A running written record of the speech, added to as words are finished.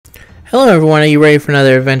Hello everyone, are you ready for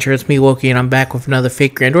another adventure? It's me, Woooooooo, and I'm back with another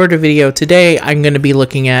Fake Grand Order video. Today, I'm going to be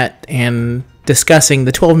looking at and discussing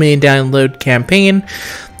the 12 million download campaign.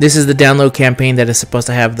 This is the download campaign that is supposed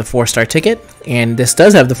to have the 4-star ticket, and this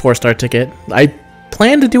does have the 4-star ticket. I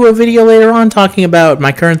plan to do a video later on talking about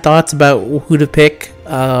my current thoughts about who to pick,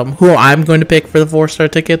 who I'm going to pick for the 4-star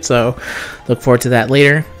ticket, so look forward to that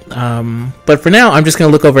later. But for now, I'm just going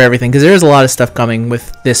to look over everything because there's a lot of stuff coming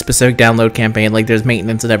with this specific download campaign, like there's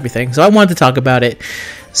maintenance and everything. So I wanted to talk about it.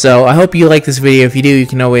 So I hope you like this video. If you do, you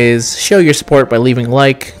can always show your support by leaving a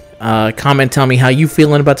like, comment, tell me how you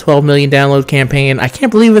feeling about 12 million download campaign. I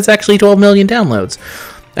can't believe it's actually 12 million downloads.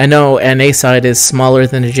 I know NA side is smaller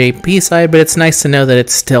than the JP side, but it's nice to know that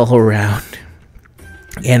it's still around.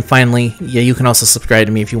 And finally, yeah, you can also subscribe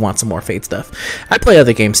to me if you want some more Fate stuff. I play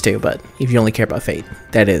other games too, but if you only care about Fate,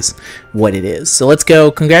 that is what it is. So let's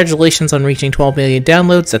go. Congratulations on reaching 12 million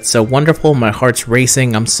downloads. That's so wonderful. My heart's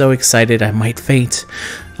racing. I'm so excited. I might faint.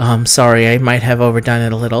 Sorry, I might have overdone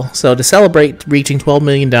it a little. So to celebrate reaching 12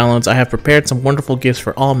 million downloads, I have prepared some wonderful gifts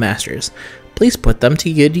for all masters. Please put them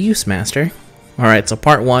to good use, master. Alright, so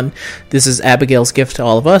part 1. This is Abigail's gift to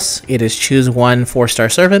all of us. It is choose one 4-star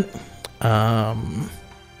servant.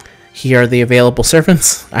 Here are the available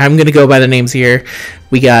servants. I'm going to go by the names here.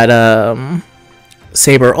 We got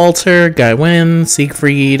Saber Alter, Gaiwen,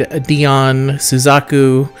 Siegfried, Dion,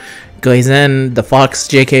 Suzaku, Goizen, the Fox,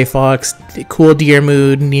 JK Fox, Cool Deer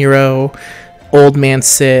Mood, Nero, Old Man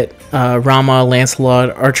Sit, Rama,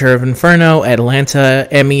 Lancelot, Archer of Inferno, Atlanta,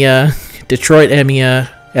 Emiya, Detroit Emiya,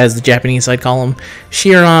 as the Japanese side call him,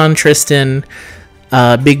 Chiron, Tristan,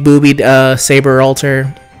 Big Boobied Saber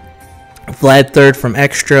Alter, Vlad III from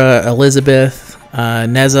Extra, Elizabeth,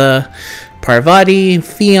 Neza, Parvati,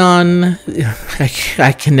 Fion,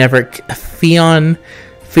 I can never, Fion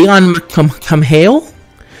come hail?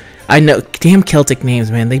 I know, damn Celtic names,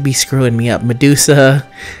 man, they be screwing me up. Medusa,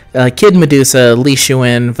 Kid Medusa, Lee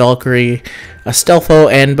Shuin, Valkyrie, Astelfo,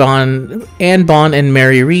 Anne Bon and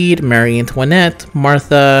Mary Reed, Mary Antoinette,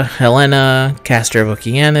 Martha, Helena, Castor of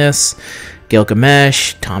Okeanis,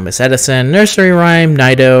 Gilgamesh, Thomas Edison, Nursery Rhyme,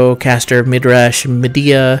 Nido, Castor, Midrash,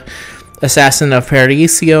 Medea, Assassin of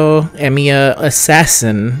Paradiso, Emiya,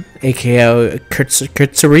 Assassin, aka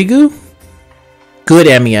Kurtsurigu? Good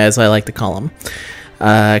Emiya, as I like to call him.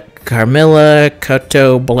 Carmilla,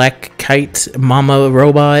 Koto, Black Kite, Mama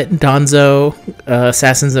Robot, Donzo,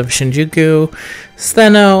 Assassins of Shinjuku,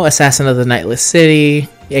 Steno, Assassin of the Nightless City,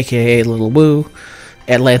 aka Little Woo,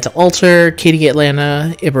 Atlanta Alter, Kitty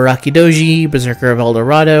Atlanta, Ibaraki Doji, Berserker of El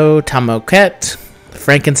Dorado, Tamoket,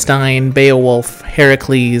 Frankenstein, Beowulf,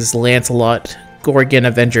 Heracles, Lancelot, Gorgon,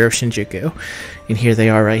 Avenger of Shinjuku. And here they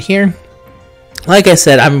are right here. Like I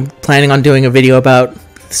said, I'm planning on doing a video about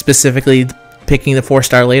specifically picking the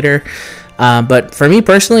 4-star later. But for me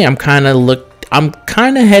personally, I'm kind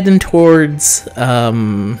of heading towards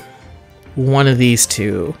one of these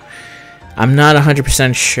two. I'm not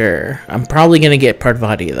 100% sure. I'm probably going to get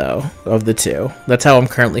Parvati, though, of the two. That's how I'm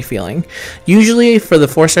currently feeling. Usually, for the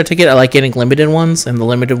 4-star ticket, I like getting limited ones, and the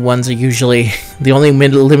limited ones are usually... The only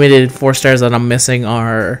limited 4-stars that I'm missing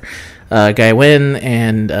are Gaiwen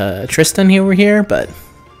and Tristan over here, but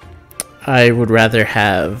I would rather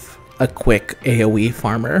have a quick AoE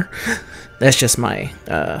farmer. That's just my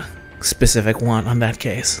specific want on that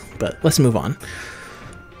case, but let's move on.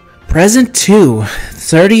 Present 2,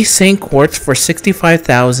 30 St. Quartz for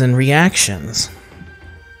 65,000 reactions.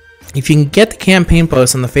 If you can get the campaign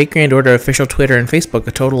post on the Fake Grand Order official Twitter and Facebook,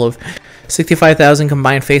 a total of 65,000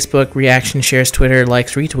 combined Facebook reaction shares, Twitter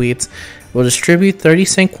likes, retweets, will distribute 30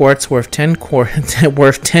 St. Quartz worth 10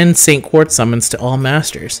 St. Quartz summons to all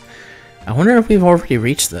masters. I wonder if we've already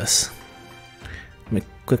reached this. Let me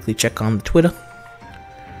quickly check on the Twitter.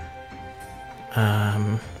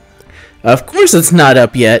 Of course it's not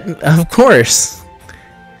up yet. Of course.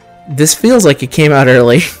 This feels like it came out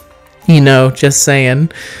early. You know, just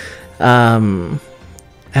saying. And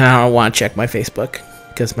I don't want to check my Facebook,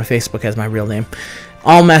 because my Facebook has my real name.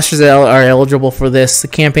 All masters are eligible for this. The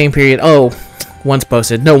campaign period... Oh, once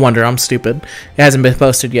posted. No wonder, I'm stupid. It hasn't been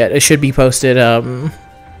posted yet. It should be posted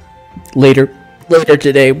later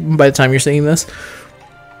today, by the time you're seeing this.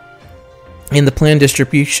 And the planned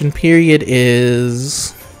distribution period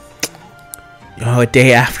is... Oh, a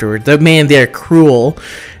day afterward. Man, they're cruel.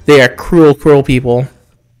 They are cruel, cruel people.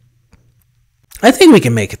 I think we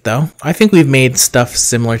can make it, though. I think we've made stuff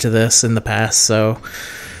similar to this in the past, so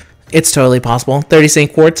it's totally possible. 30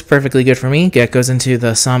 St. Quartz, perfectly good for me. That goes into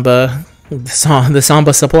the Samba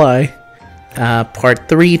supply. Part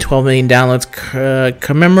 3, 12 million downloads,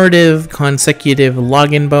 commemorative consecutive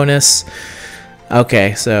login bonus.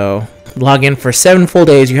 Okay, so log in for 7 full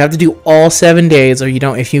days. You have to do all 7 days, or you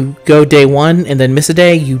don't. If you go day 1 and then miss a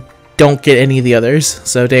day, you don't get any of the others.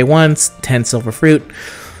 So day 1, 10 silver fruit.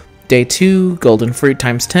 Day 2, golden fruit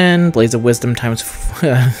times 10. Blaze of wisdom times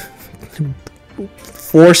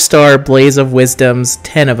 4-star blaze of wisdoms,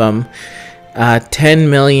 10 of them. 10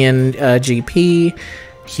 million GP.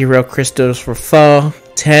 Hero crystals for foe,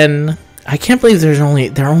 10. I can't believe there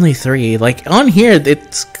are only 3. Like on here,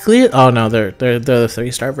 it's clear. Oh no, they're the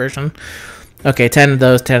 3-star version. Okay, 10 of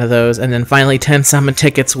those, 10 of those, and then finally 10 summon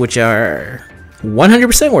tickets, which are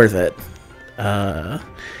 100% worth it.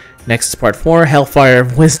 Next is part 4, Hellfire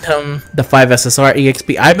of Wisdom, the 5 SSR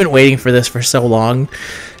EXP. I've been waiting for this for so long.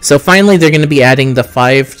 So finally, they're going to be adding the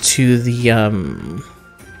 5 to the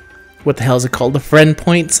what the hell is it called? The friend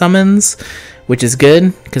point summons, which is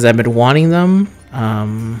good because I've been wanting them.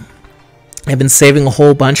 I've been saving a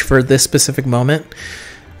whole bunch for this specific moment,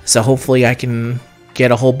 so hopefully I can get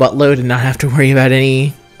a whole buttload and not have to worry about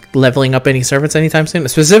any leveling up any servants anytime soon.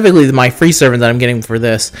 Specifically, my free servant that I'm getting for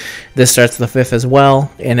this. This starts the 5th as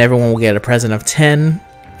well, and everyone will get a present of 10.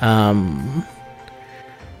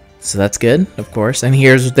 So that's good, of course. And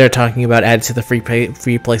here's they're talking about added to the free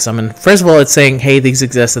play summon. First of all, it's saying, hey, these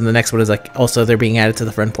exist, and the next one is like, also they're being added to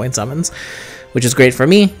the friend point summons, which is great for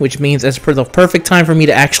me, which means it's the perfect time for me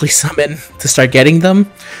to actually summon to start getting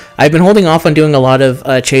them. I've been holding off on doing a lot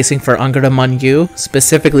of chasing for Angara Yu,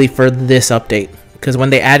 specifically for this update, because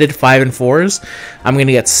when they added 5 and 4s, I'm going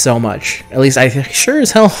to get so much. At least I sure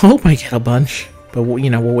as hell hope I get a bunch, but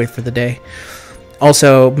you know, we'll wait for the day.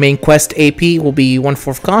 Also, main quest AP will be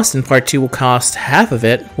 1/4 cost, and part 2 will cost half of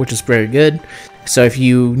it, which is very good. So if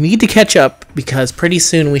you need to catch up, because pretty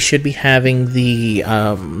soon we should be having the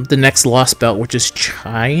next Lost Belt, which is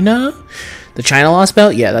China, the China Lost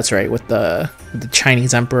Belt. Yeah, that's right, with the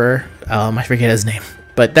Chinese Emperor. I forget his name,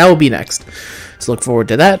 but that will be next. So look forward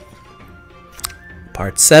to that.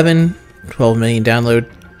 Part 7, 12 million download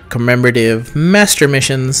commemorative master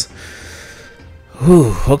missions.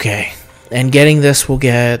 Whew, okay. And getting this will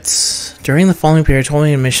get, during the following period, 12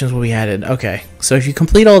 million missions will be added. Okay, so if you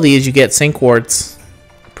complete all these, you get St. Quartz.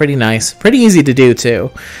 Pretty nice. Pretty easy to do, too.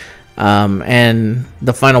 And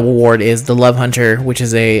the final reward is the Love Hunter, which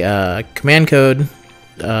is a command code,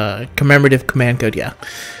 commemorative command code, yeah.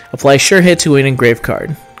 Apply Sure Hit to an engraved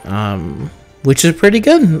card, which is pretty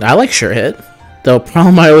good. I like Sure Hit. The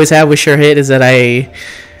problem I always have with Sure Hit is that I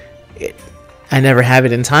never have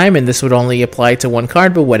it in time, and this would only apply to 1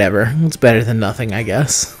 card, but whatever. It's better than nothing, I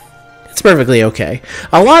guess. It's perfectly okay.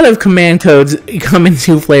 A lot of command codes come in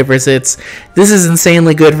 2 flavors. It's, this is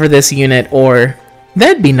insanely good for this unit, or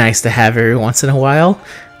that'd be nice to have every once in a while.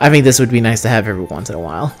 I think this would be nice to have every once in a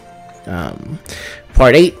while.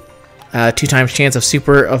 Part 8, 2 times chance of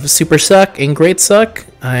super suck and great suck,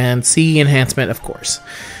 and C enhancement, of course.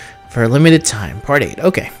 For a limited time. Part 8,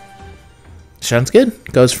 okay. Sounds good.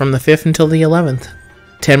 Goes from the 5th until the 11th.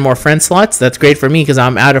 10 more friend slots. That's great for me because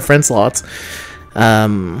I'm out of friend slots.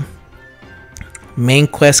 Main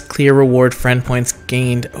quest clear reward friend points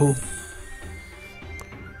gained. Oh,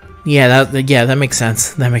 yeah, that makes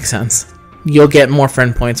sense. That makes sense. You'll get more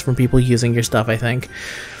friend points from people using your stuff, I think.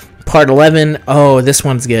 Part 11. Oh, this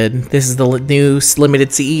one's good. This is the new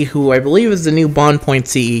limited CE, who I believe is the new bond point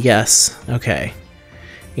CE. Yes. Okay.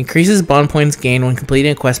 Increases bond points gained when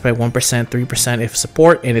completing a quest by 1%, 3% if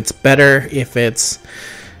support, and it's better if it's...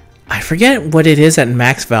 I forget what it is at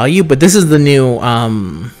max value, but this is the new...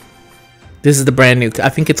 this is the brand new... I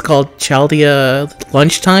think it's called Chaldea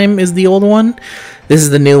Lunchtime is the old one. This is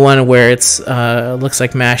the new one where it's... looks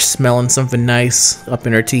like Mash smelling something nice up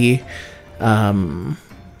in her tea. I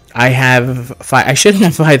should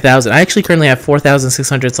have 5,000. I actually currently have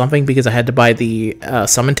 4,600 something because I had to buy the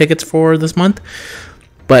summon tickets for this month.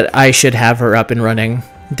 But I should have her up and running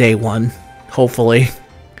day 1, hopefully.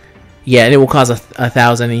 Yeah, and it will cost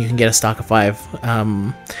 1,000, and you can get a stock of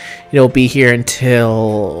 5. It'll be here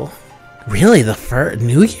until really the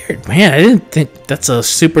New Year. Man, I didn't think that's a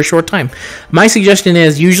super short time. My suggestion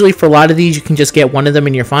is usually for a lot of these, you can just get one of them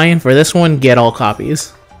and you're fine. For this one, get all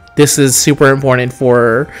copies. This is super important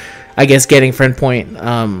for, I guess, getting friend point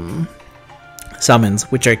summons,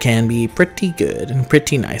 which can be pretty good and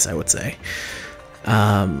pretty nice, I would say.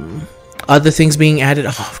 Other things being added. Oh,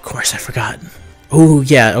 of course, I forgot. Oh,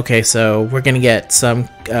 yeah. Okay, so we're gonna get some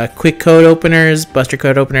quick code openers, buster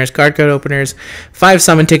code openers, card code openers, 5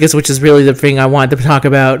 summon tickets, which is really the thing I wanted to talk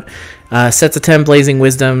about. Sets of 10 blazing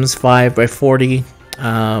wisdoms, 5 by 40.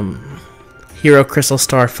 Hero crystal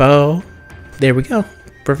star foe. There we go.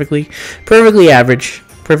 Perfectly average.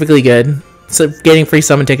 Perfectly good. So getting free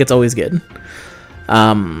summon tickets always good.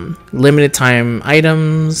 Limited time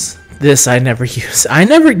items. This I never use.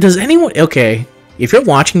 Does anyone, okay, if you're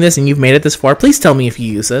watching this and you've made it this far, please tell me if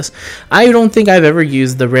you use this. I don't think I've ever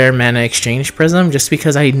used the rare mana exchange prism, just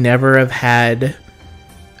because I never have had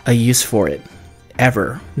a use for it.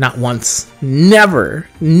 Ever. Not once. Never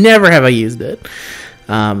have I used it.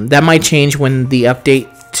 That might change when the update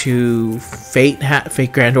to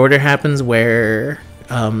Fate Grand Order happens, where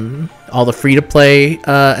all the free-to-play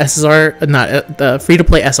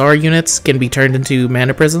free-to-play SR units can be turned into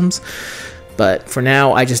mana prisms. But for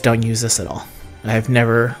now, I just don't use this at all. I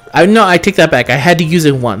take that back. I had to use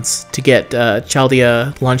it once to get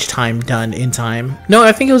Chaldea lunchtime done in time. No,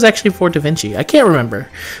 I think it was actually for Da Vinci. I can't remember,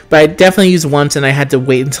 but I definitely used it once, and I had to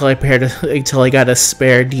wait until I got a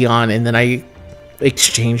spare Dion, and then I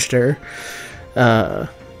exchanged her.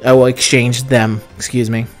 Exchanged them. Excuse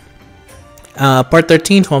me. Part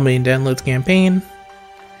 13, 12 million downloads campaign.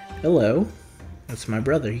 Hello. That's my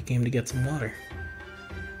brother. He came to get some water.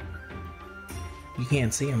 You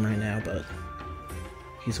can't see him right now, but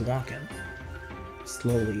he's walking.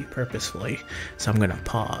 Slowly, purposefully. So I'm gonna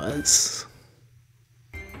pause.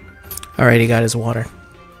 Alright, he got his water.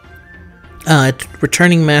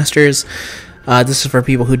 Returning Masters. This is for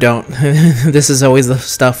people who don't. This is always the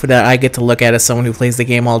stuff that I get to look at as someone who plays the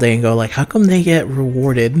game all day and go like, how come they get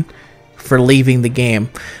rewarded for leaving the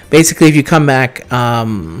game? Basically, if you come back,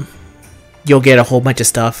 you'll get a whole bunch of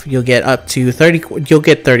stuff. You'll get up to 30. You'll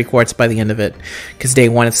get 30 quartz by the end of it, because day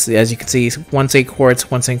one, it's, as you can see, 1 Saint Quartz,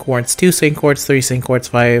 1 Saint Quartz, 2 Saint Quartz, 3 Saint Quartz,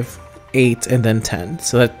 5, 8, and then 10.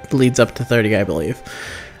 So that leads up to 30, I believe.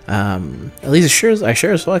 At least I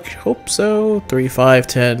sure as fuck hope so. 3, 5,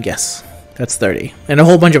 10. Yes, that's 30, and a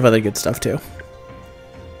whole bunch of other good stuff too.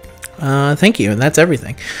 Thank you, and that's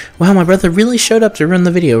everything. Wow, my brother really showed up to run the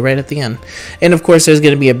video right at the end. And of course, there's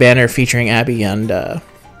going to be a banner featuring Abby and the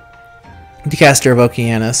caster of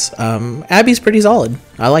Okeanos. Abby's pretty solid.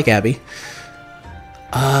 I like Abby.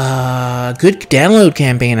 Good download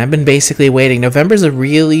campaign. I've been basically waiting. November's a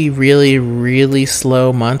really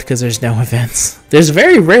slow month because there's no events. There's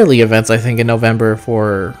very rarely events, I think, in November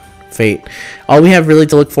for Fate. All we have really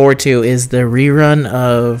to look forward to is the rerun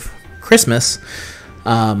of Christmas,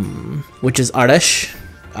 which is Arash,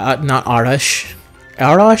 not Arash,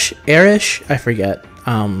 Arish, I forget,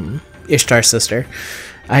 Ishtar's sister.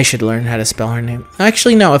 I should learn how to spell her name.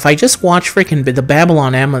 Actually, no, if I just watch freaking the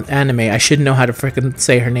Babylon anime, I should know how to freaking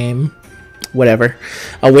say her name. Whatever.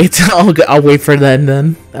 I'll wait for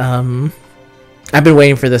then. I've been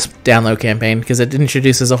waiting for this download campaign because it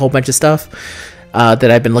introduces a whole bunch of stuff that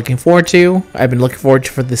I've been looking forward to. I've been looking forward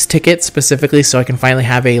for this ticket specifically so I can finally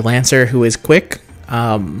have a Lancer who is quick.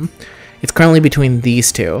 It's currently between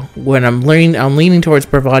these two. When I'm leaning towards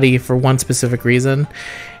Parvati for one specific reason,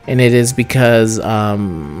 and it is because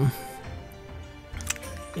her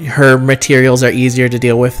materials are easier to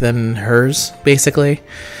deal with than hers, basically.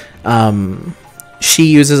 She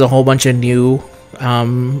uses a whole bunch of new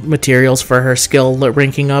materials for her skill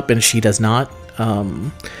ranking up, and she does not.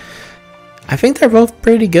 I think they're both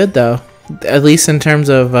pretty good, though. At least in terms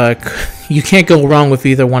of, you can't go wrong with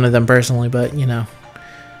either one of them personally, but, you know,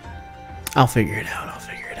 I'll figure it out.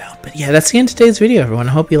 But yeah, that's the end of today's video, everyone.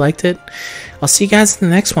 I hope you liked it. I'll see you guys in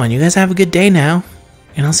the next one. You guys have a good day now,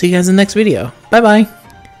 and I'll see you guys in the next video. Bye-bye.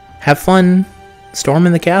 Have fun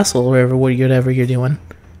storming the castle, or whatever you're doing.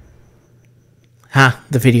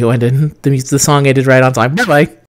 The video ended. The song ended right on time. Bye-bye.